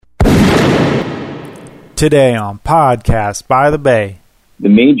Today on Podcast by the Bay. The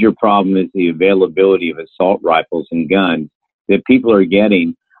major problem is the availability of assault rifles and guns that people are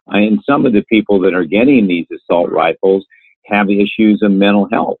getting. And some of the people that are getting these assault rifles have issues of mental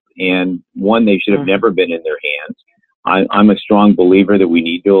health. And one, they should have never been in their hands. I'm a strong believer that we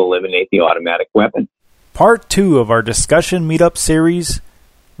need to eliminate the automatic weapon. Part 2 of our discussion meetup series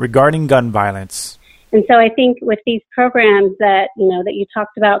regarding gun violence. And so I think with these programs that you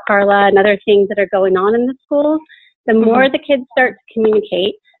talked about, Carla, and other things that are going on in the schools, the more the kids start to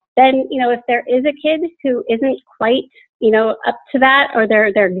communicate, then, if there is a kid who isn't quite, up to that, or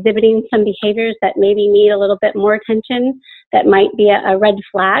they're exhibiting some behaviors that maybe need a little bit more attention, that might be a red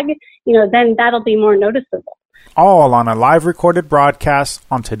flag, then that'll be more noticeable. All on a live recorded broadcast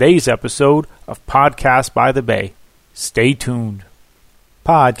on today's episode of Podcast by the Bay. Stay tuned.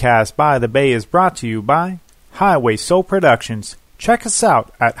 Podcast by the Bay is brought to you by Highway Soul Productions. Check us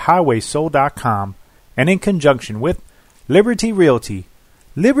out at highwaysoul.com and in conjunction with Liberty Realty.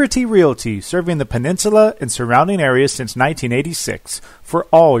 Liberty Realty, serving the peninsula and surrounding areas since 1986 for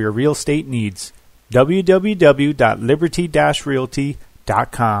all your real estate needs.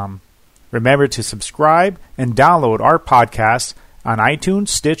 www.liberty-realty.com. Remember to subscribe and download our podcast on iTunes,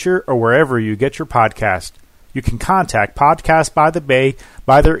 Stitcher, or wherever you get your podcast. You can contact Podcast by the Bay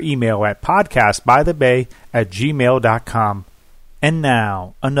by their email at podcastbythebay@gmail.com. And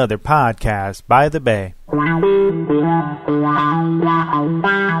now, another Podcast by the Bay.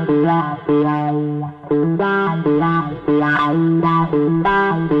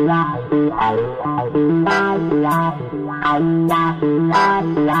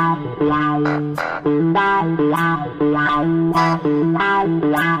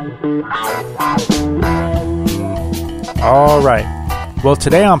 All right. Well,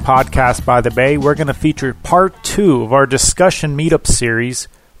 today on Podcast by the Bay, we're going to feature part 2 of our discussion meetup series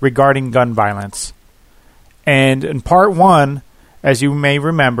regarding gun violence. And in part 1, as you may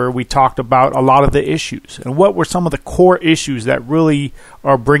remember, we talked about a lot of the issues and what were some of the core issues that really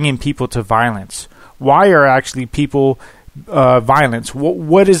are bringing people to violence. Why are actually people violence?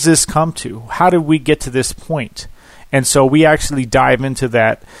 What does this come to? How did we get to this point? And so we actually dive into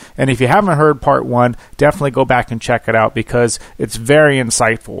that. And if you haven't heard part 1, definitely go back and check it out because it's very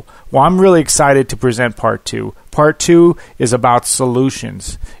insightful. Well, I'm really excited to present part 2. Part 2 is about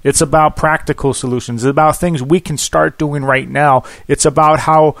solutions. It's about practical solutions. It's about things we can start doing right now. It's about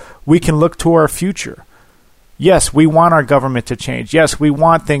how we can look to our future. Yes, we want our government to change. Yes, we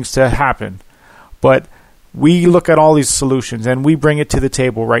want things to happen. But we look at all these solutions and we bring it to the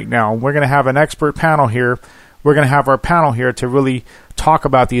table right now. We're going to have an expert panel here. We're going to have our panel here to really talk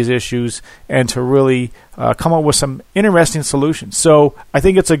about these issues and to really come up with some interesting solutions. So I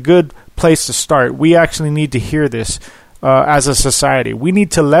think it's a good place to start. We actually need to hear this as a society. We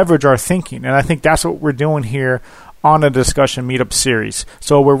need to leverage our thinking, and I think that's what we're doing here on a discussion meetup series.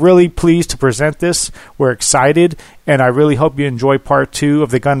 So we're really pleased to present this. We're excited, and I really hope you enjoy part 2 of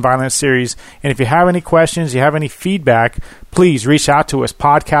the gun violence series. And if you have any questions, you have any feedback, please reach out to us,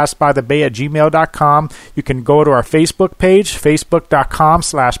 podcastbythebay@gmail.com. You can go to our Facebook page,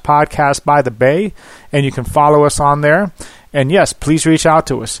 facebook.com/podcastbythebay, and you can follow us on there. And yes, please reach out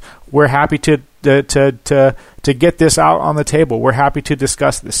to us. We're happy to get this out on the table. We're happy to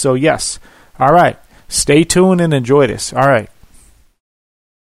discuss this. So yes, all right. Stay tuned and enjoy this. All right.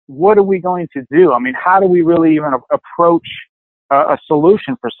 What are we going to do? I mean, how do we really even approach a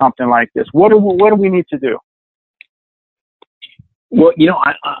solution for something like this? What do we need to do? Well,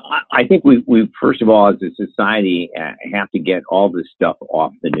 I think we first of all, as a society, have to get all this stuff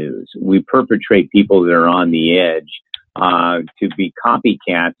off the news. We perpetrate people that are on the edge to be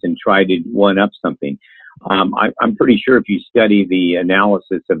copycats and try to one-up something. I'm pretty sure if you study the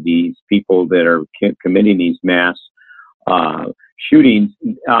analysis of these people that are committing these mass shootings,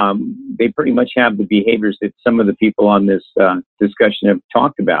 they pretty much have the behaviors that some of the people on this discussion have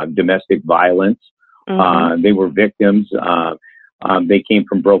talked about. Domestic violence. They were victims. They came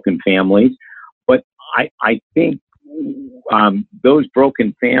from broken families. But I think those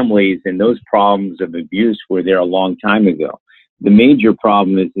broken families and those problems of abuse were there a long time ago. The major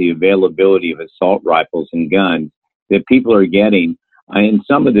problem is the availability of assault rifles and guns that people are getting. And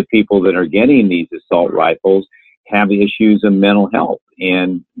some of the people that are getting these assault rifles have issues of mental health.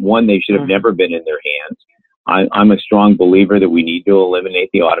 And one, they should have never been in their hands. I'm a strong believer that we need to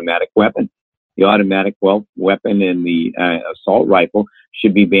eliminate the automatic weapon. The automatic weapon and the assault rifle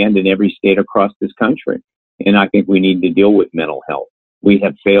should be banned in every state across this country. And I think we need to deal with mental health. We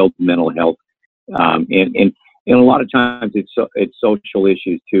have failed mental health. And a lot of times it's social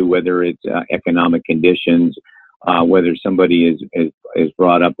issues too, whether it's economic conditions, whether somebody is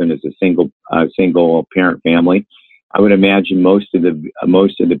brought up and is a single single parent family. I would imagine most of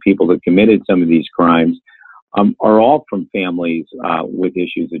the people that committed some of these crimes are all from families with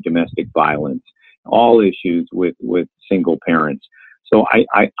issues of domestic violence, all issues with single parents. So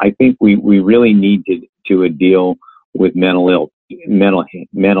I think we really need to deal with mental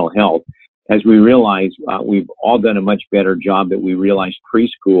health. As we realize, we've all done a much better job that we realize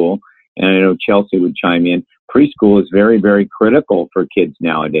preschool, and I know Chelsea would chime in, preschool is very, very critical for kids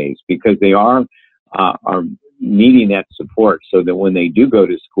nowadays because they are needing that support so that when they do go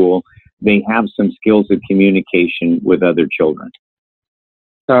to school, they have some skills of communication with other children.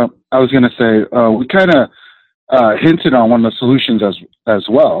 I was going to say, we kind of hinted on one of the solutions as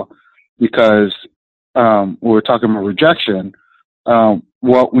well, because when we're talking about rejection,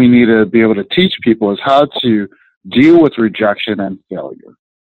 what we need to be able to teach people is how to deal with rejection and failure.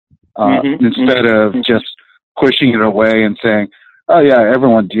 Instead of just pushing it away and saying, oh yeah,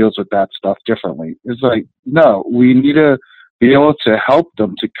 everyone deals with that stuff differently. It's like, no, we need to be able to help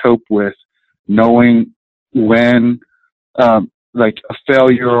them to cope with knowing when, like a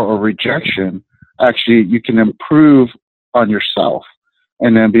failure or rejection, actually you can improve on yourself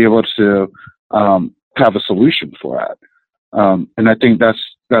and then be able to have a solution for that. And I think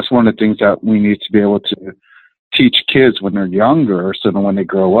that's one of the things that we need to be able to teach kids when they're younger, so that when they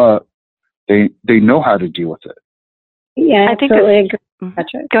grow up, they know how to deal with it. Yeah, I absolutely agree.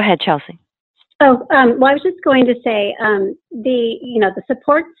 Go ahead, Chelsea. Oh, well, I was just going to say the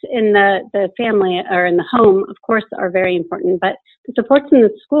supports in the family or in the home, of course, are very important, but the supports in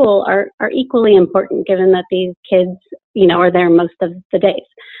the school are equally important, given that these kids, are there most of the days.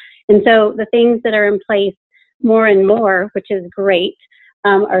 And so the things that are in place more and more, which is great,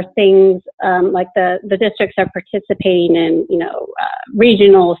 are things like the districts are participating in,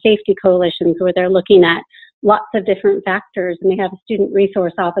 regional safety coalitions where they're looking at lots of different factors, and they have student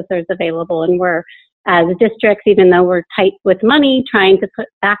resource officers available. And we're, as districts, even though we're tight with money, trying to put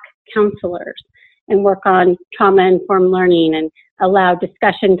back counselors and work on trauma-informed learning and allow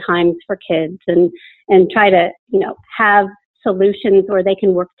discussion times for kids and try to, have solutions where they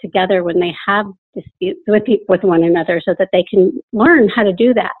can work together when they have disputes with one another so that they can learn how to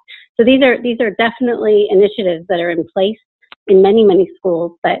do that. So these are definitely initiatives that are in place in many, many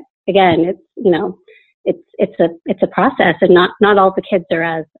schools. But again, it's a process, and not all the kids are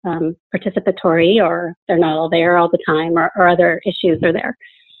as participatory, or they're not all there all the time, or other issues are there.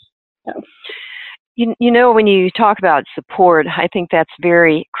 So. When you talk about support, I think that's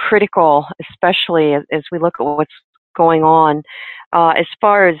very critical, especially as we look at what's going on. As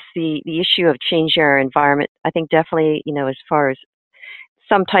far as the issue of changing our environment, I think definitely, as far as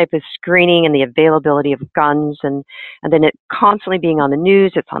some type of screening and the availability of guns, and then it constantly being on the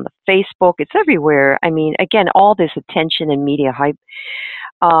news, it's on the Facebook, it's everywhere. I mean, again, all this attention and media hype.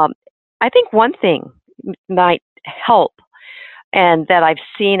 I think one thing might help, and that I've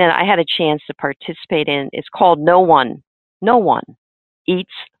seen and I had a chance to participate in, is called No One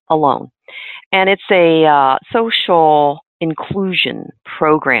Eats Alone. And it's a social inclusion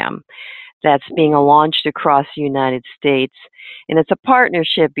program that's being launched across the United States. And it's a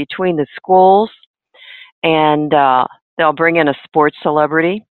partnership between the schools, and they'll bring in a sports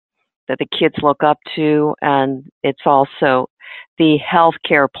celebrity that the kids look up to, and it's also the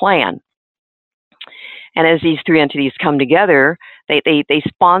healthcare plan. And as these three entities come together, they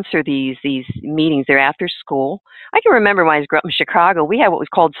sponsor these meetings. They're after school. I can remember when I grew up in Chicago, we had what was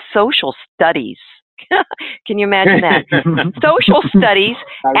called social studies. Can you imagine that? Social studies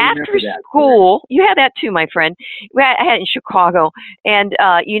after school. You had that too, my friend. I had it in Chicago. And,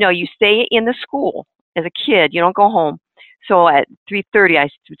 you stay in the school as a kid. You don't go home. So at 3:30, I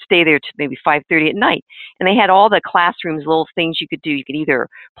would stay there to maybe 5:30 at night. And they had all the classrooms, little things you could do. You could either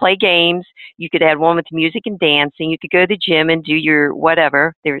play games. You could add one with music and dancing. You could go to the gym and do your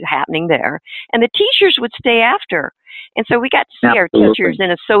whatever there's happening there. And the teachers would stay after. And so we got to see our teachers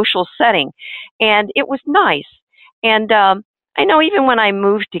in a social setting. And it was nice. And I know even when I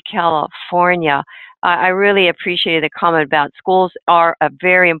moved to California, I really appreciated the comment about schools are a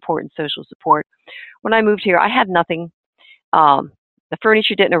very important social support. When I moved here, I had nothing. The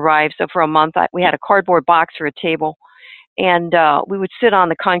furniture didn't arrive, so for a month we had a cardboard box for a table, and we would sit on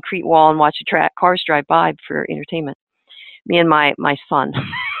the concrete wall and watch the cars drive by for entertainment, me and my son.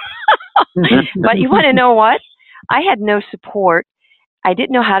 But you want to know what? I had no support. I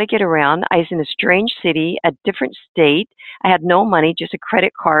didn't know how to get around. I was in a strange city, a different state. I had no money, just a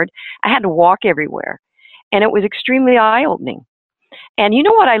credit card. I had to walk everywhere, and it was extremely eye-opening. And you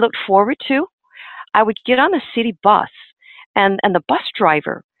know what I looked forward to? I would get on the city bus, and the bus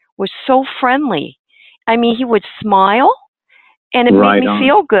driver was so friendly. I mean, he would smile, And it made me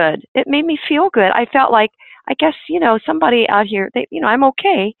feel good. It made me feel good. I felt like, I guess, somebody out here, I'm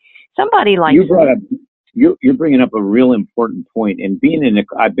okay. Somebody likes me. You're bringing up a real important point. And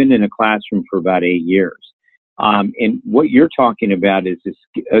I've been in a classroom for about 8 years. And what you're talking about is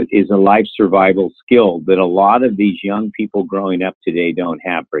a life survival skill that a lot of these young people growing up today don't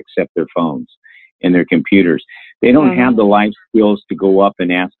have, except their phones and their computers. They don't have the life skills to go up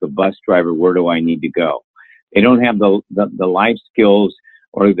and ask a bus driver, where do I need to go? They don't have the life skills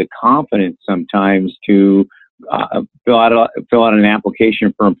or the confidence sometimes to fill out an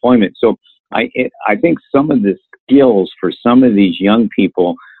application for employment. So I think some of the skills for some of these young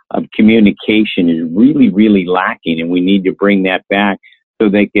people of communication is really, really lacking, and we need to bring that back so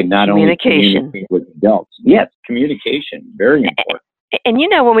they can not only communicate with adults. Yes, communication, very important. And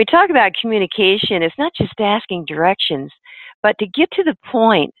when we talk about communication, it's not just asking directions, but to get to the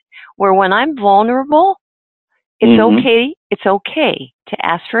point where when I'm vulnerable, it's okay. It's okay to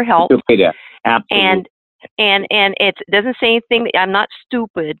ask for help. It's okay to, absolutely. And it doesn't say anything. I'm not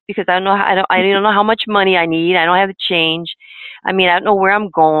stupid because I don't know how much money I need. I don't have the change. I mean, I don't know where I'm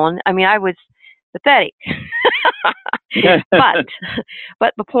going. I mean, I was pathetic.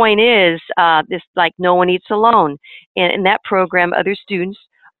 but the point is, it's like no one eats alone. And in that program, other students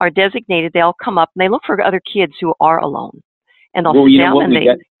are designated. They'll come up and they look for other kids who are alone, and they'll sit down and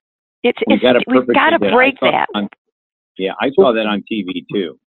we've got to break that. I saw that on TV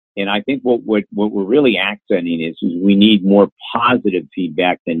too. And I think what we're really accenting is we need more positive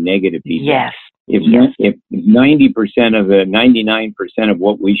feedback than negative feedback. Yes. If 99% of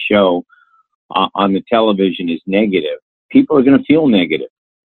what we show on the television is negative, people are going to feel negative.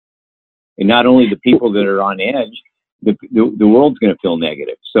 And not only the people that are on edge, the world's going to feel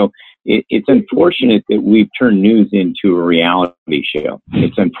negative. So it's unfortunate that we've turned news into a reality show.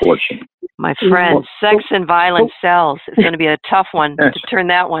 It's unfortunate. My friend, sex and violence sells. It's going to be a tough one to turn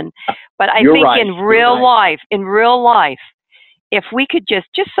that one. But I think in real life, if we could just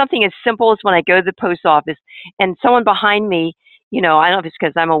something as simple as when I go to the post office and someone behind me, I don't know if it's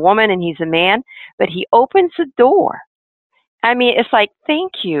because I'm a woman and he's a man, but he opens the door. I mean, it's like,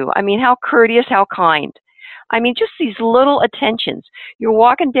 thank you. I mean, how courteous, how kind. I mean, just these little attentions. You're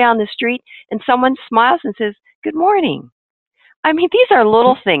walking down the street and someone smiles and says, good morning. I mean, these are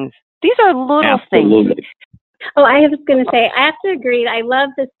little things. These are little Absolutely. things. Oh, I was going to say, I have to agree. I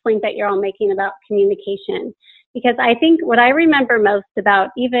love this point that you're all making about communication, because I think what I remember most about,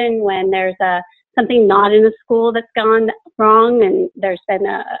 even when there's something not in a school that's gone wrong and there's been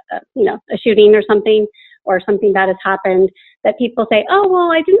a shooting or something bad has happened, that people say, oh,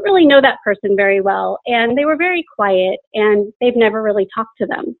 well, I didn't really know that person very well, and they were very quiet, and they've never really talked to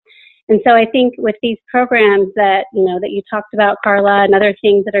them. And so I think with these programs that you talked about, Carla, and other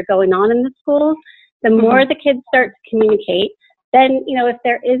things that are going on in the schools, the more the kids start to communicate, then, if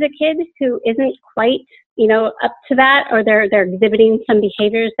there is a kid who isn't quite, up to that, or they're exhibiting some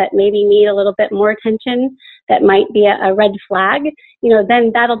behaviors that maybe need a little bit more attention, that might be a red flag,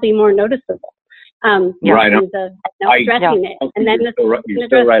 then that'll be more noticeable. In terms of addressing it. And then you're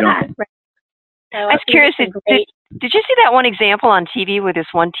still right on. Right. So I was curious, did you see that one example on TV with this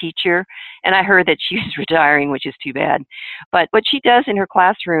one teacher? And I heard that she was retiring, which is too bad. But what she does in her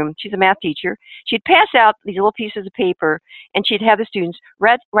classroom, she's a math teacher, she'd pass out these little pieces of paper, and she'd have the students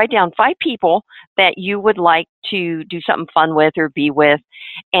write down 5 people that you would like to do something fun with or be with.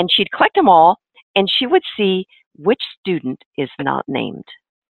 And she'd collect them all, and she would see which student is not named.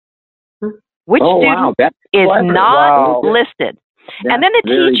 Which student is not listed. And then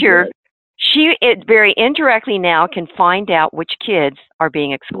the teacher, she very indirectly now can find out which kids are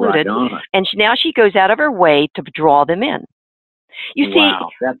being excluded. And now she goes out of her way to draw them in. You see,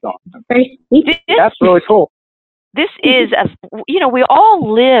 that's awesome. That's really cool. This is, we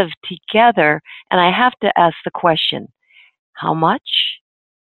all live together, and I have to ask the question, how much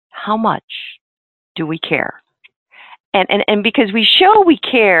do we care? And because we show we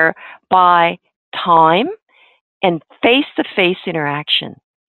care by time and face-to-face interaction.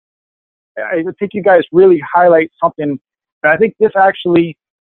 I think you guys really highlight something. And I think this actually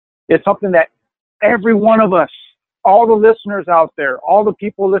is something that every one of us, all the listeners out there, all the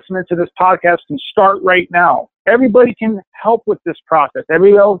people listening to this podcast can start right now. Everybody can help with this process.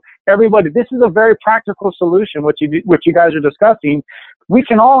 Everybody. This is a very practical solution, which you guys are discussing. We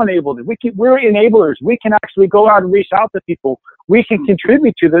can all enable it. We're enablers. We can actually go out and reach out to people. We can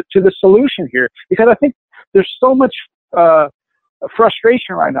contribute to the solution here, because I think there's so much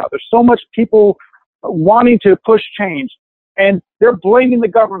frustration right now. There's so much people wanting to push change, and they're blaming the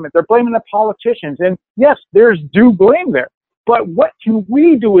government. They're blaming the politicians. And yes, there's due blame there. But what can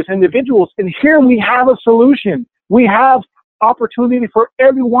we do as individuals? And here we have a solution. We have opportunity for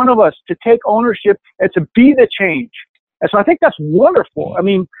every one of us to take ownership and to be the change. And so I think that's wonderful. I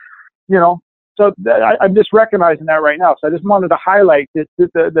mean, you know, so I'm just recognizing that right now. So I just wanted to highlight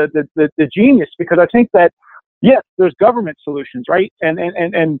the genius, because I think that, yes, there's government solutions, right?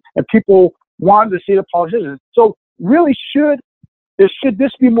 And people want to see the politicians. So really, should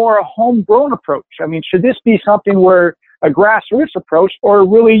this be more a homegrown approach? I mean, should this be something where a grassroots approach, or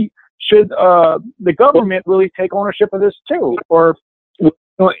really should the government really take ownership of this too? Or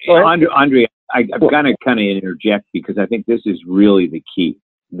Andre, I've got to kind of interject, because I think this is really the key.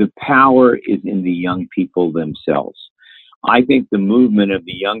 The power is in the young people themselves. I think the movement of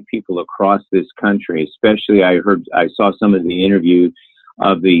the young people across this country, especially I saw some of the interviews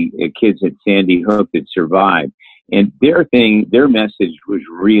of the kids at Sandy Hook that survived, and their message was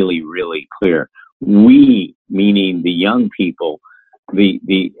really, really clear. We, meaning the young people, the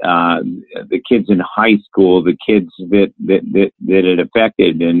kids in high school, the kids that it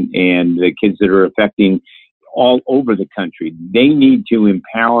affected, and the kids that are affecting all over the country, they need to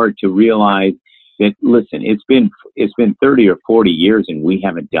empower to realize that, listen, it's been 30 or 40 years and we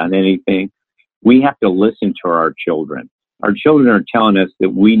haven't done anything. We have to listen to our children. Our children are telling us that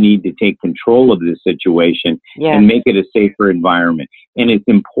we need to take control of this situation and make it a safer environment. And it's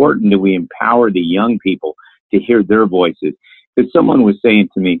important that we empower the young people to hear their voices. Because someone was saying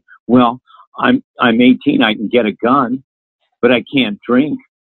to me, well, I'm 18, I can get a gun, but I can't drink,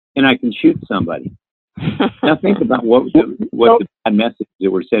 and I can shoot somebody. Now think about what the bad message that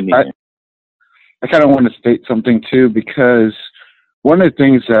we're sending. I kind of want to state something too, because one of the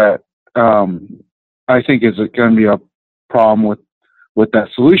things that I think is going to be a problem with that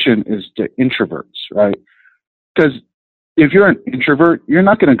solution is the introverts, right? Because if you're an introvert, you're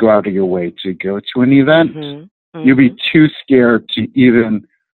not going to go out of your way to go to an event. Mm-hmm. Mm-hmm. You'll be too scared to even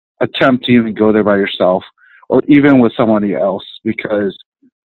attempt to even go there by yourself, or even with somebody else, because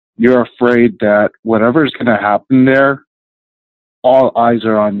you're afraid that whatever is going to happen there, all eyes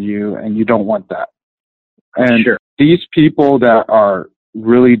are on you, and you don't want that. And these people that are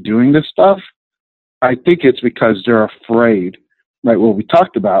really doing this stuff, I think it's because they're afraid, right? What we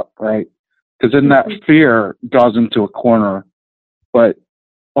talked about, right? Because then that fear draws them to a corner, but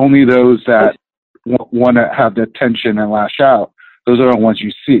only those that want to have the attention and lash out, those are the ones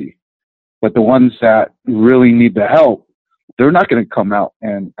you see. But the ones that really need the help, they're not going to come out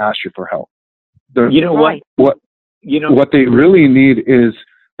and ask you for help. You know what? What they really need is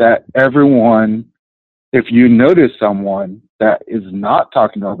that everyone, if you notice someone that is not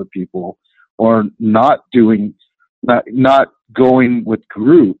talking to other people, or not going with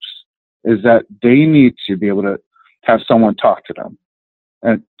groups, is that they need to be able to have someone talk to them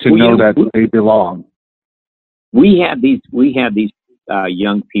and to know that they belong. We had these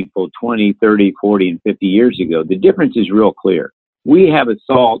young people 20, 30, 40, and 50 years ago. The difference is real clear. We have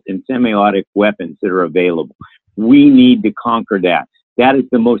assault and semi-automatic weapons that are available. We need to conquer that. That is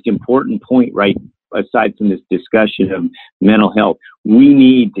the most important point, right? Aside from this discussion of mental health, we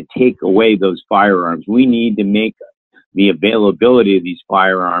need to take away those firearms. We need to make the availability of these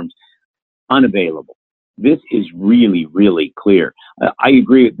firearms unavailable. This is really, really clear. I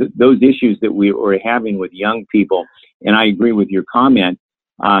agree with those issues that we were having with young people, and I agree with your comment.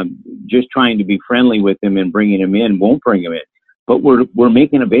 Just trying to be friendly with them and bringing them in won't bring them in. But we're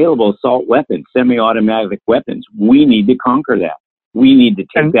making available assault weapons, semi-automatic weapons. We need to conquer that. We need to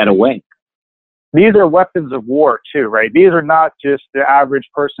take that away. These are weapons of war too, right? These are not just the average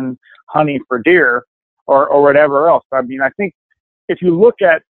person hunting for deer or whatever else. I mean, I think if you look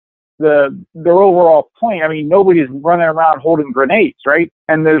at their overall point, I mean, nobody's running around holding grenades, right?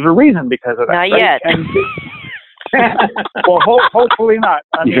 And there's a reason because of that. Not right? yet. And, well, hopefully not.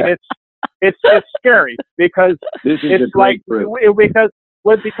 I mean, it's scary because it's like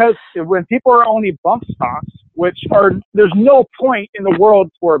because when people are owning bump stocks, there's no point in the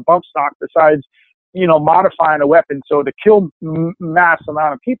world for a bump stock besides, modifying a weapon so to kill mass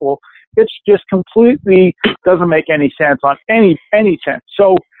amount of people. It's just completely doesn't make any sense on any sense.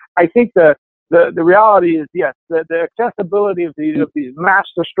 So I think the reality is, yes, the accessibility of these mass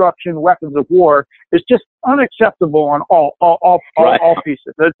destruction weapons of war is just unacceptable on all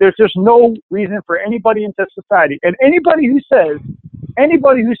pieces. There's just no reason for anybody in society, and anybody who says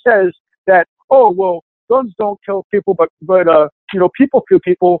that, oh well, guns don't kill people, but people kill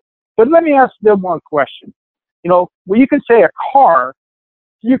people. But let me ask them one question. Well, you can say a car,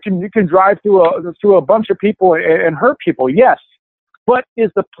 you can drive through a bunch of people and hurt people, yes. But is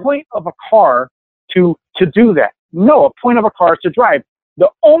the point of a car to do that? No, a point of a car is to drive. The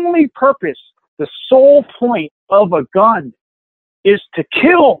only purpose, the sole point of a gun is to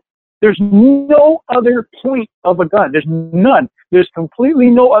kill. There's no other point of a gun. There's none. There's completely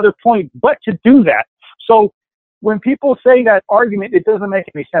no other point but to do that. So when people say that argument, it doesn't make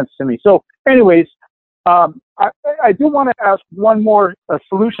any sense to me. So anyways, I do want to ask one more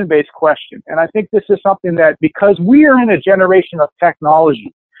solution-based question. And I think this is something that, because we are in a generation of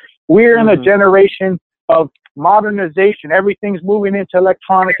technology, we're in a generation of modernization. Everything's moving into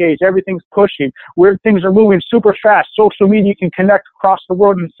electronic age. Everything's pushing. Where things are moving super fast. Social media can connect across the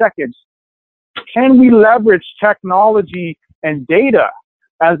world in seconds. Can we leverage technology and data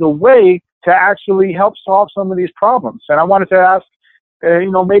as a way to actually help solve some of these problems? And I wanted to ask,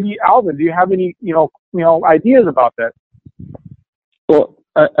 maybe Alvin, do you have any, ideas about that? Well,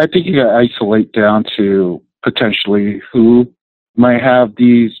 I think you got to isolate down to potentially who might have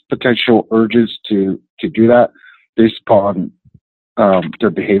these potential urges to do that based upon their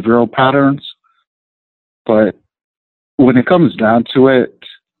behavioral patterns. But when it comes down to it,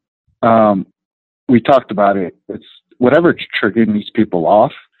 we talked about it. It's whatever's triggering these people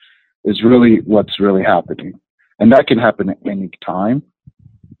off is really what's really happening. And that can happen at any time.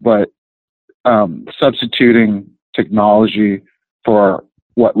 But substituting technology for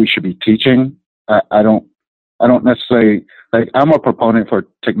what we should be teaching, I don't necessarily, like, I'm a proponent for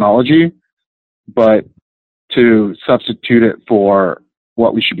technology, but to substitute it for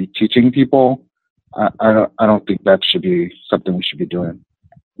what we should be teaching people, I don't think that should be something we should be doing.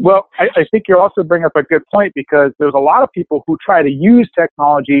 Well, I think you also bring up a good point, because there's a lot of people who try to use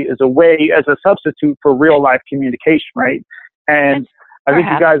technology as a substitute for real life communication, right? And I think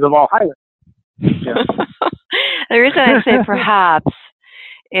you guys have all highlighted. Yeah. The reason I say perhaps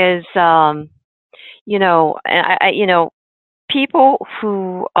is, people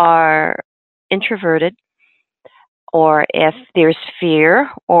who are introverted, or if there's fear,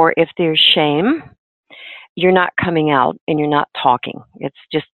 or if there's shame, you're not coming out and you're not talking.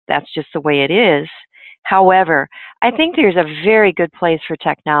 That's just the way it is. However, I think there's a very good place for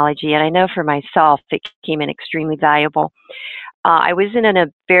technology, and I know for myself it came in extremely valuable. I was in a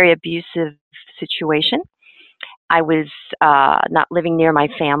very abusive situation. I was not living near my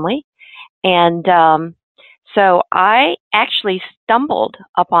family, and so I actually stumbled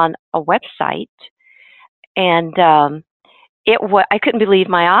upon a website, and I couldn't believe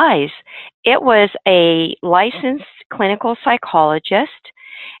my eyes. It was a licensed clinical psychologist,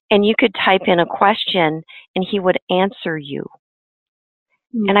 and you could type in a question and he would answer you.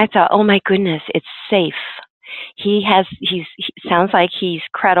 And I thought, oh my goodness, it's safe. He sounds like he's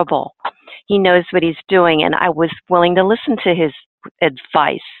credible. He knows what he's doing, and I was willing to listen to his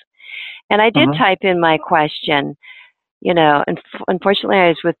advice. And I did type in my question, and unfortunately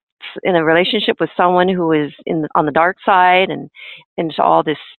I was in a relationship with someone who was on the dark side, and into all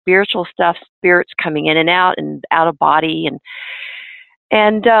this spiritual stuff, spirits coming in and out of body,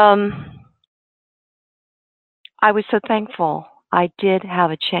 and I was so thankful I did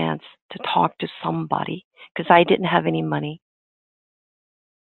have a chance to talk to somebody, because I didn't have any money.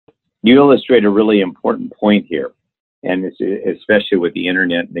 You illustrate a really important point here, and especially with the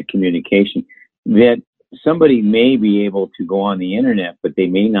internet and the communication, that somebody may be able to go on the internet, but they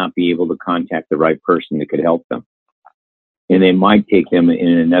may not be able to contact the right person that could help them. And they might take them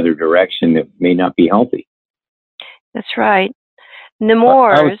in another direction that may not be healthy. That's right.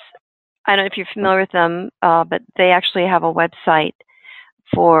 Nemours, I don't know if you're familiar with them, but they actually have a website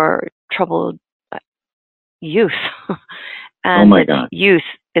for troubled youth. And oh my God.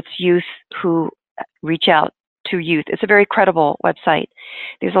 It's youth who reach out to youth. It's a very credible website.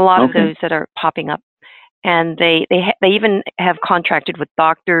 There's a lot of those that are popping up. And they even have contracted with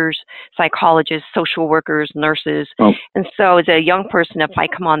doctors, psychologists, social workers, nurses. Oh. And so as a young person, if I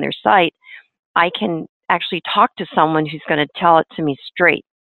come on their site, I can actually talk to someone who's going to tell it to me straight.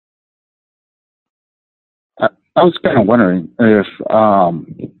 I was kind of wondering if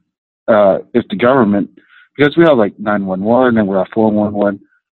the government, because we have like 911 and we have 411,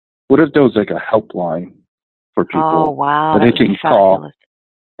 what if there was like a helpline for people that they can call?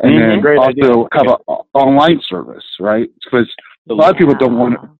 And then also have an online service, right? Because a lot of people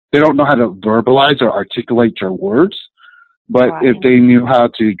they don't know how to verbalize or articulate their words. But if they knew how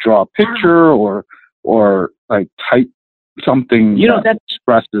to draw a picture or like type something that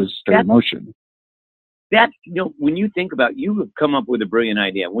expresses their emotion. When you think about, you have come up with a brilliant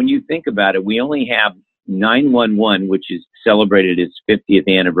idea. When you think about it, we only have 911, which is celebrated its 50th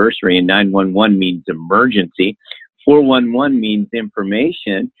anniversary, and 911 means emergency. 411 means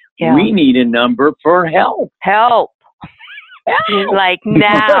information. Yeah. We need a number for help. Help. Like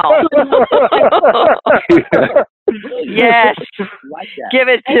now. Yes. Like that. Give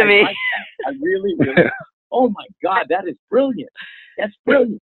it to me. Like I really. Oh my God, that is brilliant. That's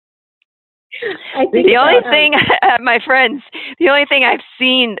brilliant. I think The only thing, my friends, the only thing I've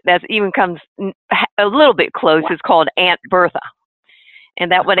seen that even comes a little bit close is called Aunt Bertha.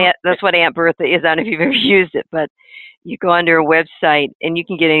 And that's what Aunt Bertha is. I don't know if you've ever used it, but you go under a website and you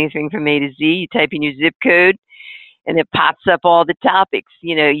can get anything from A to Z. You type in your zip code and it pops up all the topics.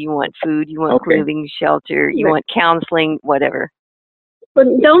 You know, you want food, you want clothing, shelter, you want counseling, whatever. But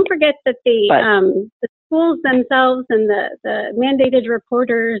don't forget that the schools themselves and the mandated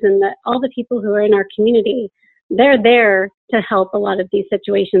reporters and all the people who are in our community, they're there to help a lot of these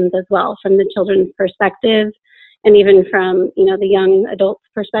situations as well, from the children's perspective and even from, you know, the young adults'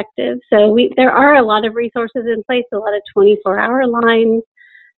 perspective. So there are a lot of resources in place, a lot of 24-hour lines,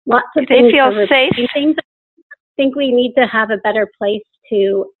 lots of things. They feel safe. Things. I think we need to have a better place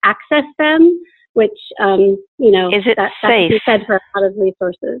to access them, which, you know, is it that's safe? said for a lot of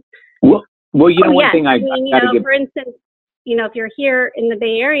resources. Well, you know, one thing I've got to give. For instance, you know, if you're here in the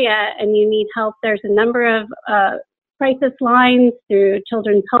Bay Area and you need help, there's a number of crisis lines through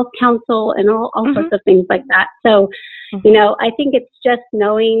Children's Health Council and all sorts of things like that. So, you know, I think it's just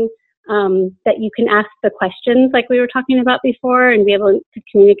knowing that you can ask the questions like we were talking about before and be able to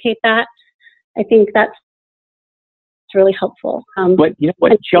communicate that. I think that's really helpful. But you know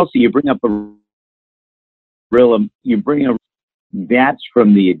what, Chelsea, you bring up that's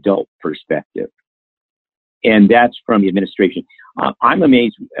from the adult perspective. And that's from the administration. I'm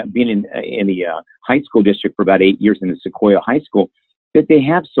amazed, being in the high school district for about 8 years in the Sequoia High School, that they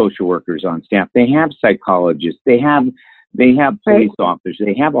have social workers on staff. They have psychologists. They have police officers.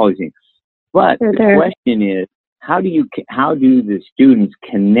 They have all these things. But the question is, how do the students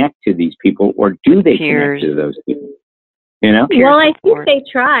connect to these people, or do they connect to those people? You know? Well, I think they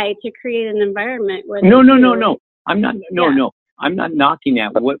try to create an environment where No. I'm not. No. I'm not knocking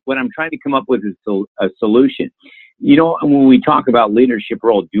that. What I'm trying to come up with is a solution. You know, when we talk about leadership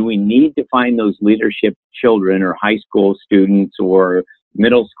role, do we need to find those leadership children or high school students or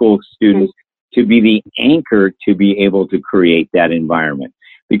middle school students to be the anchor to be able to create that environment?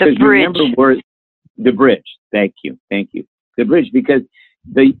 Because remember, the bridge. Thank you. The bridge, because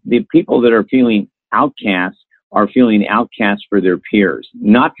the people that are feeling outcasts are feeling outcasts for their peers,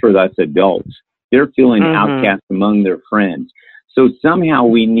 not for us adults. They're feeling outcasts among their friends. So somehow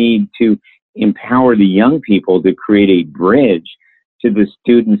we need to empower the young people to create a bridge to the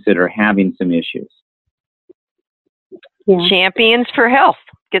students that are having some issues. Yeah. Champions for health.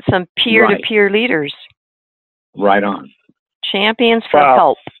 Get some peer-to-peer leaders. Right on. Champions for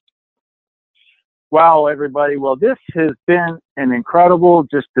health. Wow, everybody. Well, this has been an incredible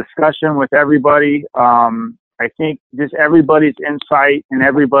discussion with everybody. I think just everybody's insight and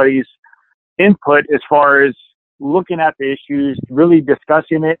everybody's input as far as looking at the issues, really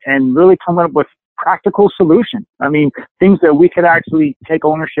discussing it, and really coming up with practical solutions. I mean, things that we could actually take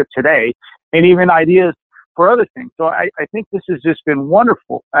ownership today, and even ideas for other things. So I think this has just been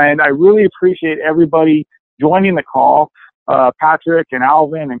wonderful, and I really appreciate everybody joining the call. Patrick and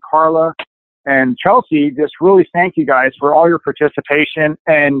Alvin and Carla and Chelsea, just really thank you guys for all your participation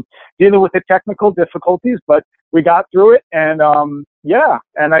and dealing with the technical difficulties, but we got through it. And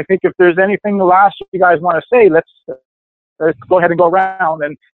and I think if there's anything last you guys want to say, let's go ahead and go around,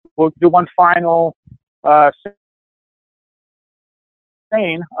 and we'll do one final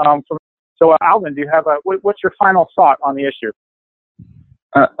saying. So Alvin, do you have what's your final thought on the issue?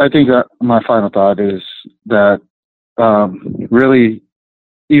 I think that my final thought is that really,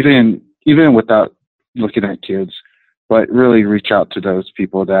 even without looking at kids, but really reach out to those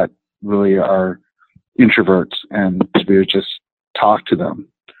people that really are introverts and to just talk to them,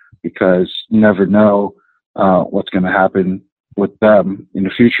 because you never know what's going to happen with them in the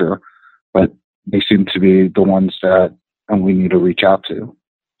future, but they seem to be the ones that we need to reach out to.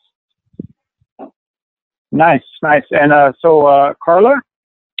 Nice. And so Carla?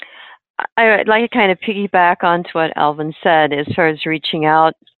 I'd like to kind of piggyback onto what Alvin said as far as reaching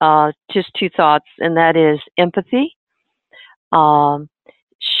out. Just two thoughts, and that is empathy, trying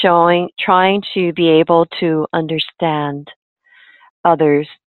to be able to understand others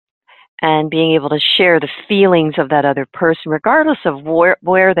and being able to share the feelings of that other person, regardless of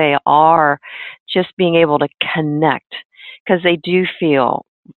where they are, just being able to connect, because they do feel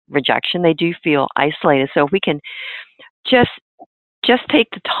rejection, they do feel isolated. So if we can just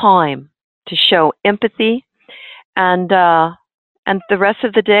take the time to show empathy, and the rest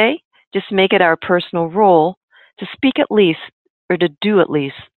of the day, just make it our personal role to speak at least, or to do at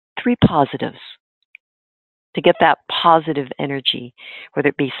least 3 positives, to get that positive energy, whether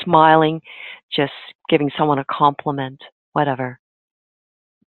it be smiling, just giving someone a compliment, whatever.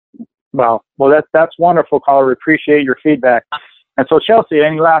 Wow. Well, that's wonderful, Carla. We appreciate your feedback. And so, Chelsea,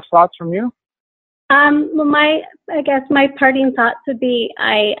 any last thoughts from you? Well, I guess my parting thoughts would be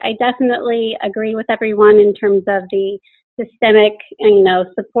I definitely agree with everyone in terms of the systemic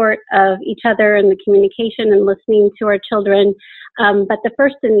support of each other and the communication and listening to our children. But the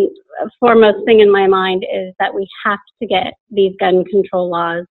first and foremost thing in my mind is that we have to get these gun control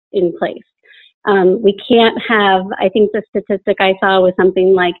laws in place. We can't have, I think the statistic I saw was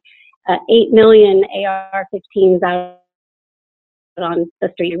something like 8 million AR-15s out on the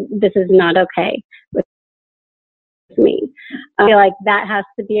street. This is not okay with me. I feel like that has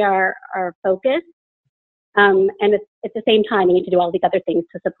to be our focus. And at the same time, we need to do all these other things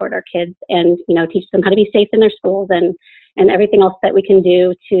to support our kids and, teach them how to be safe in their schools and everything else that we can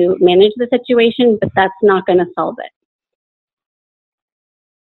do to manage the situation, but that's not going to solve it.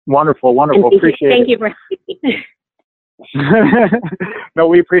 Wonderful. Thank you for having me. No,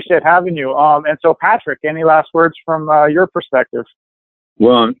 we appreciate having you. And so, Patrick, any last words from your perspective?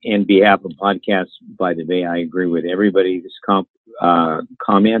 Well, in behalf of Podcast by the Bay, I agree with everybody's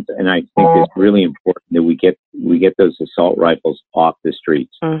comments, and I think it's really important that we get those assault rifles off the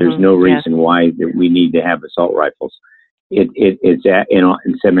streets. Mm-hmm. There's no reason why that we need to have assault rifles. It's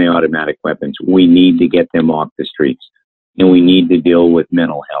in semi-automatic weapons. We need to get them off the streets, and we need to deal with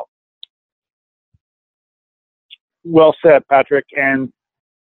mental health. Well said, Patrick. And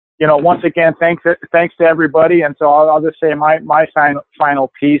once again, thanks to everybody. And so I'll just say my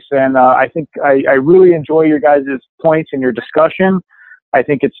final piece. And I think I really enjoy your guys' points in your discussion. I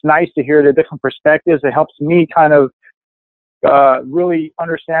think it's nice to hear the different perspectives. It helps me kind of really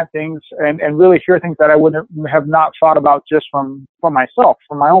understand things and really hear things that I wouldn't have not thought about just from myself,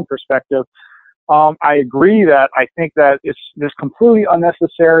 from my own perspective. I agree that I think that it's completely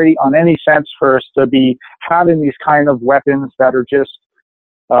unnecessary on any sense for us to be having these kind of weapons that are just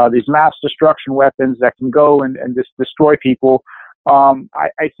these mass destruction weapons that can go and just destroy people.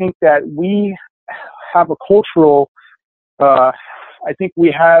 I think that we have a cultural, I think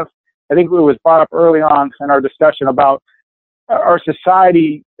it was brought up early on in our discussion about our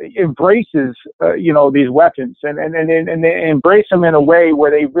society embraces, these weapons and they embrace them in a way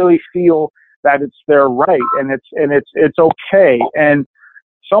where they really feel that it's their right and it's okay. And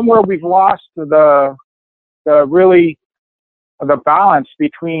somewhere we've lost the balance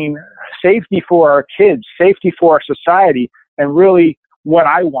between safety for our kids, safety for our society, and really what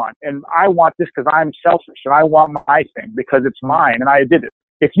I want. And I want this because I'm selfish and I want my thing because it's mine and I did it.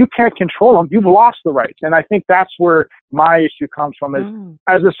 If you can't control them, you've lost the rights. And I think that's where my issue comes from is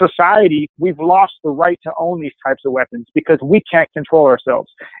as a society, we've lost the right to own these types of weapons because we can't control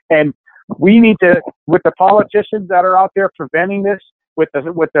ourselves. And we need to, with the politicians that are out there preventing this, with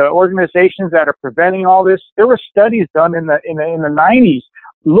the organizations that are preventing all this, there were studies done in the 90s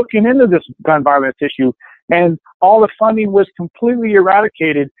looking into this gun violence issue, and all the funding was completely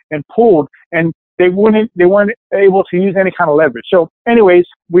eradicated and pulled, and they weren't able to use any kind of leverage. So, anyways,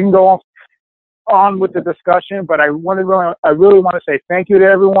 we can go on with the discussion, but I really want to say thank you to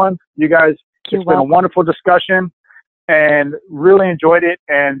everyone. You guys, it's been a wonderful discussion, and really enjoyed it.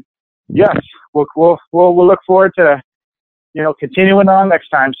 And yes, we'll look forward to continuing on next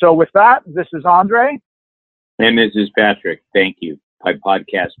time. So with that, this is Andre. And this is Patrick. Thank you.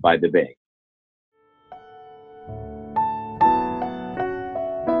 Podcast by the Bay.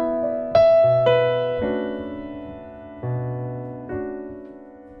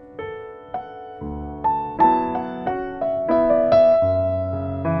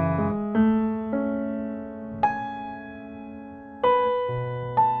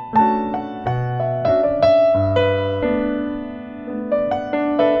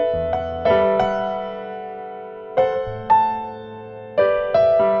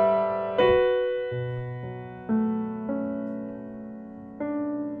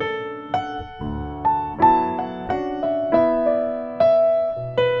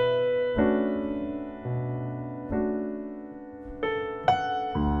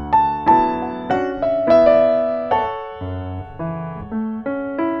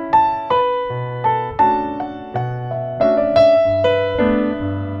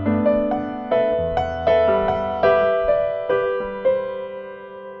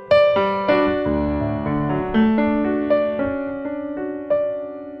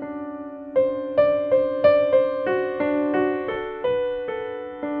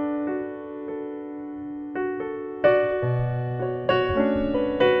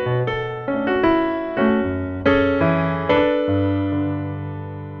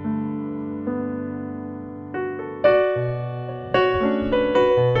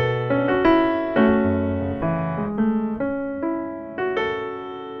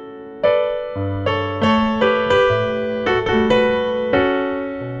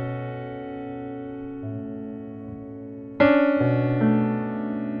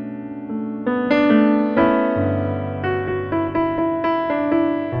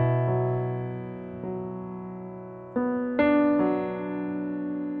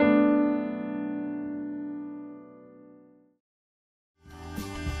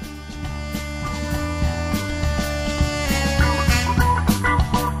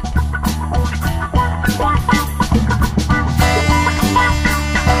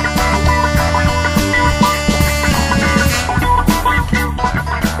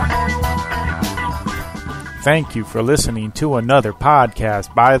 Thank you for listening to another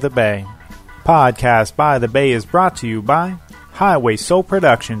Podcast by the Bay. Podcast by the Bay is brought to you by Highway Soul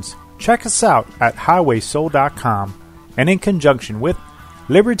Productions. Check us out at highwaysoul.com and in conjunction with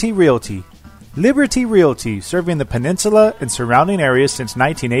Liberty Realty. Liberty Realty, serving the peninsula and surrounding areas since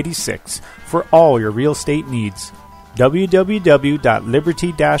 1986 for all your real estate needs.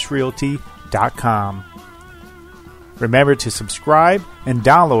 www.liberty-realty.com. Remember to subscribe and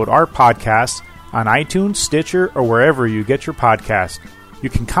download our podcast on iTunes, Stitcher, or wherever you get your podcast. You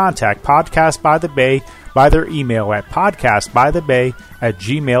can contact Podcast by the Bay by their email at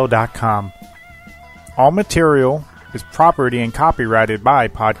podcastbythebay@gmail.com. All material is property and copyrighted by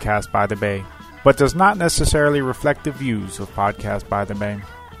Podcast by the Bay, but does not necessarily reflect the views of Podcast by the Bay.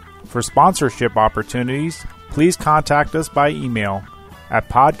 For sponsorship opportunities, please contact us by email at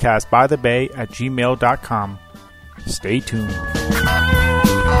podcastbythebay@gmail.com. Stay tuned.